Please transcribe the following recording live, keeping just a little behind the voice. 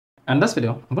In this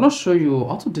video, I'm going to show you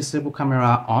how to disable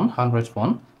camera on Android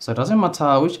phone. So it doesn't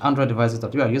matter which Android devices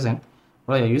that you are using,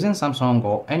 whether you're using Samsung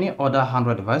or any other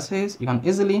Android devices, you can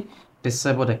easily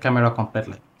disable the camera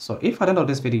completely. So if at the end of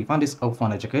this video you find this helpful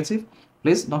and educative,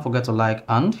 please don't forget to like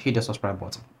and hit the subscribe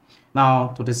button. Now,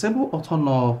 to disable auto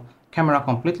no camera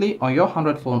completely on your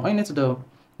Android phone, all you need to do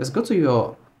is go to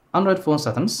your Android phone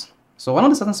settings. So one on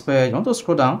the settings page, you want to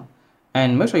scroll down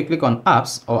and make sure you click on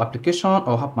apps or application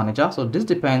or app manager. So this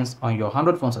depends on your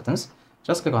Android phone settings.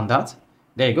 Just click on that.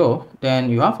 There you go. Then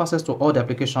you have access to all the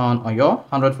application on your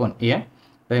Android phone here.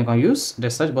 Then you can use the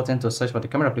search button to search for the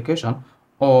camera application,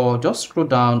 or just scroll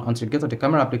down until you get to the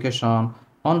camera application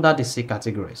under the C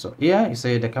category. So here you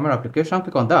say the camera application,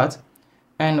 click on that.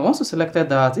 And once you selected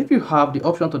that, if you have the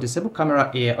option to disable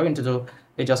camera here, all you need to do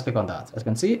is just click on that. As you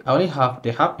can see, I only have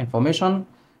the app information.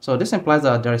 So this implies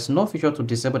that there is no feature to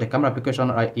disable the camera application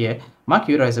right here. Mark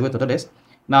here is a way to do this.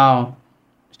 Now,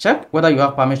 check whether you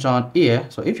have permission here.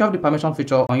 So if you have the permission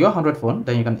feature on your Android phone,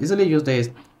 then you can easily use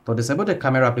this to disable the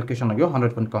camera application on your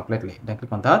Android phone completely. Then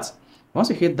click on that. Once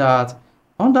you hit that,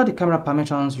 under the camera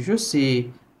permissions, you should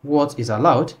see what is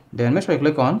allowed. Then make sure you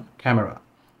click on camera.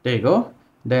 There you go.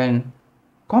 Then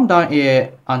come down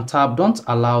here and tap don't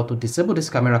allow to disable this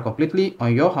camera completely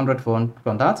on your Android phone. Click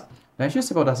on that. Then you should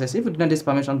see what that says. If you deny this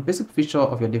permission, basic feature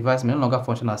of your device may no longer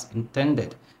function as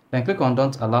intended. Then click on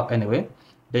don't allow anyway.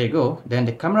 There you go. Then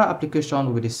the camera application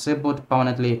will be disabled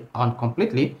permanently and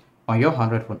completely on your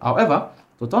Android phone. However,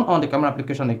 to turn on the camera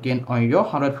application again on your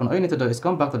Android phone, all you need to do is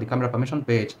come back to the camera permission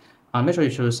page and make sure you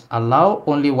choose allow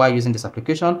only while using this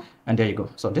application, and there you go.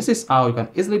 So this is how you can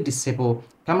easily disable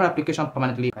camera application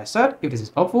permanently. Like I said, if this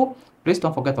is helpful, please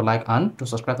don't forget to like and to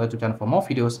subscribe to our YouTube channel for more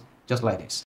videos just like this.